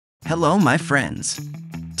Hello my friends.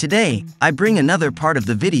 Today, I bring another part of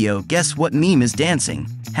the video. Guess what meme is dancing?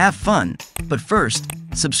 Have fun. But first,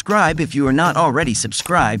 subscribe if you are not already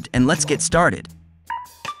subscribed and let's get started.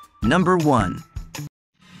 Number 1.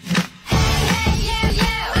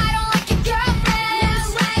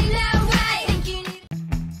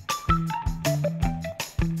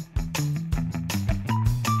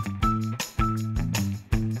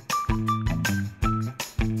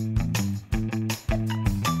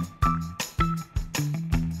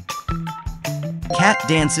 Cat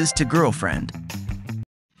dances to girlfriend.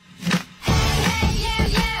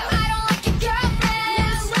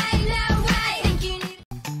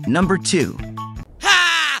 Number 2.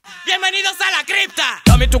 ¡Ja! ¡Bienvenidos a la cripta!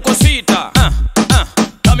 Dame tu cosita,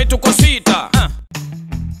 dame tu cosita.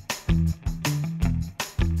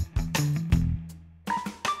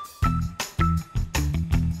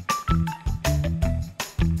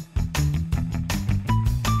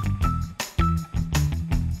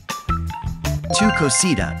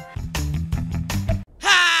 Cosita.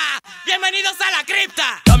 ¡Ja! ¡Bienvenidos a la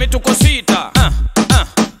cripta! Dame tu cosita,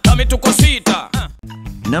 dame tu cosita.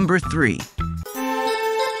 Number 3.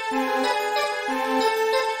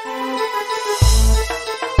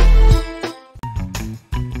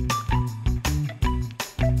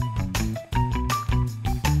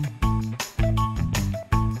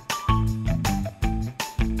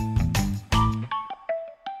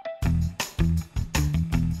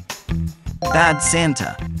 Bad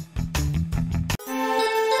Santa.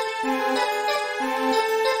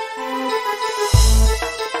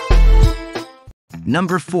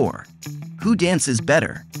 Number 4. Who dances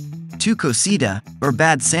better? Cosita or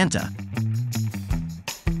Bad Santa?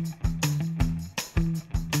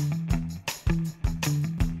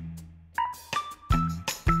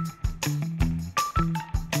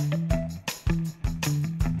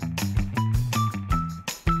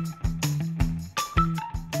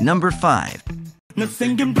 Number 5.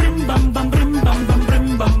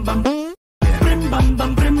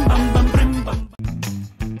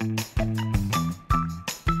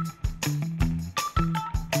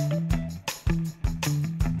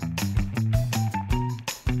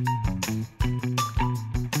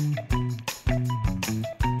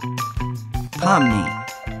 Pomni.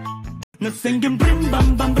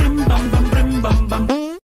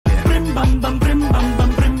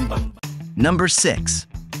 Number 6.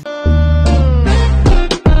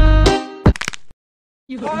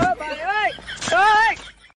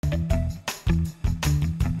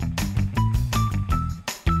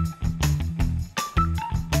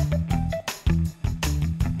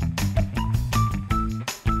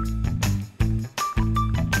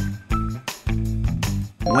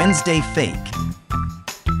 Wednesday fake.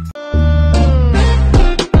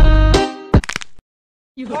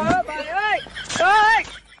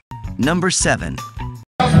 Number 7.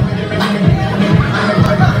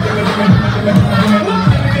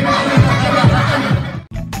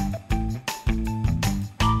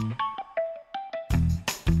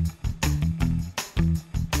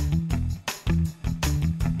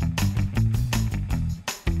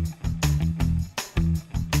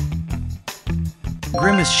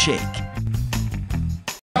 Grimace shake.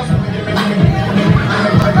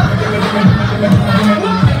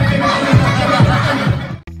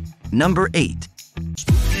 Number 8.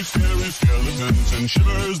 Spooky, scary skeletons and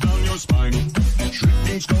shivers down your spine.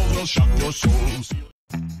 Shrieking skulls will shock your souls.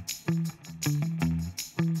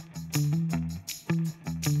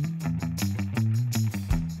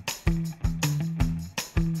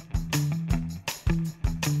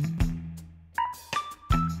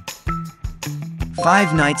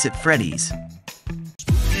 Five Nights at Freddy's.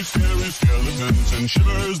 Spooky, scary skeletons and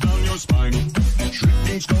shivers down your spine.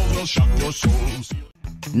 Shrieking skulls will shock your souls.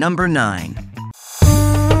 Number 9.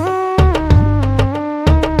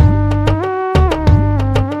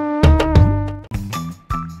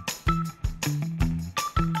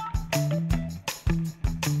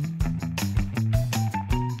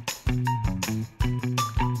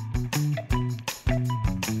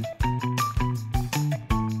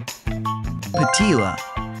 Patila.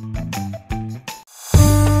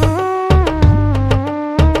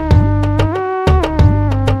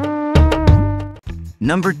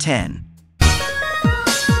 Number 10.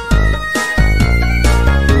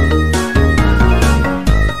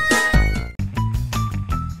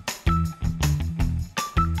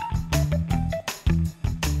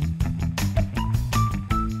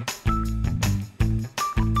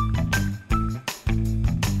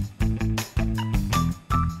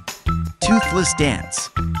 Toothless dance.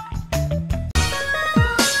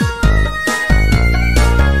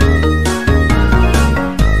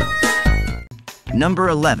 Number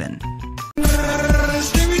 11.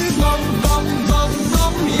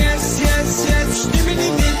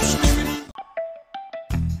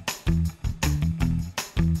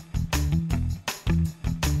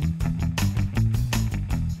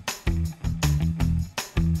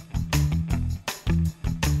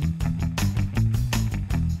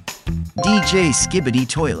 DJ Skibbity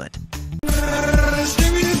Toilet.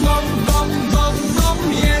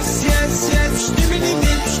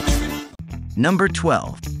 Number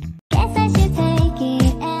 12. Guess I should take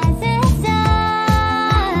it as a sign.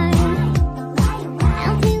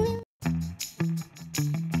 I'll do it.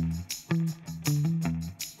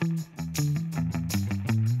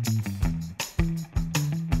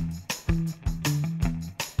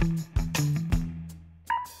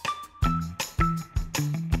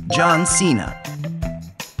 John Cena.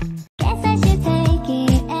 Guess I should take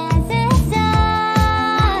it as a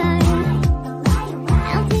sign.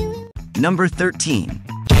 I'll do it. Number 13.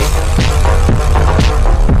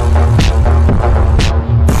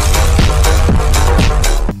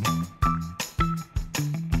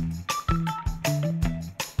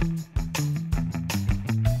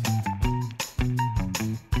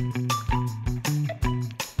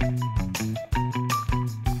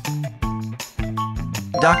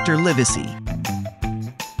 Dr. Livesey.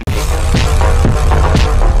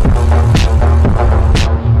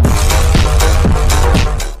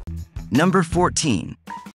 Number 14.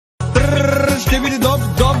 Stibbidi dop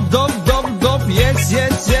dop dop dop dop. Yes,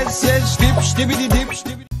 yes, yes, yes. Stibbidi dip,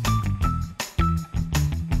 stibbidi.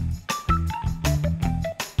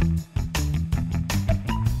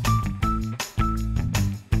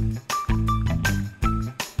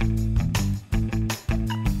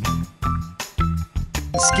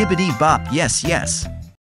 Skibbity Bop, yes, yes.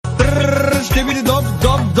 Stibbidi dop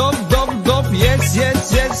dop dop dop dop. Yes,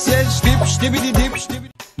 yes, yes, yes. Stibbidi dip, stibbidi.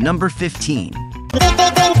 Number 15.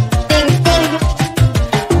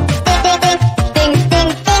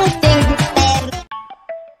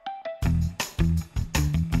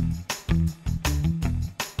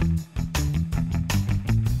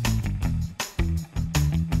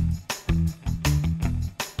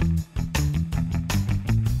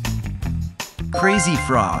 Crazy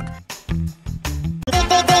Frog.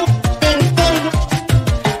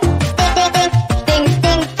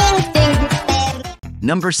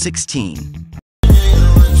 Number 16.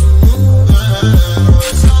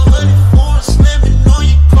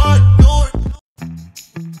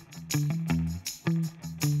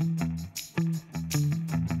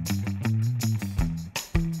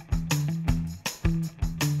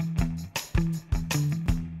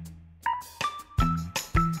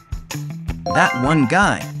 That one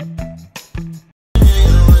guy.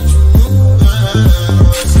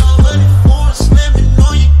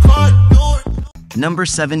 Number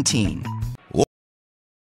 17.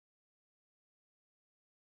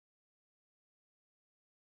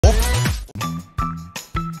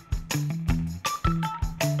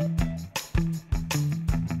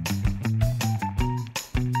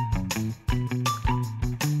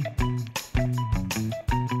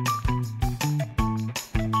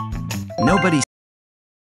 Nobody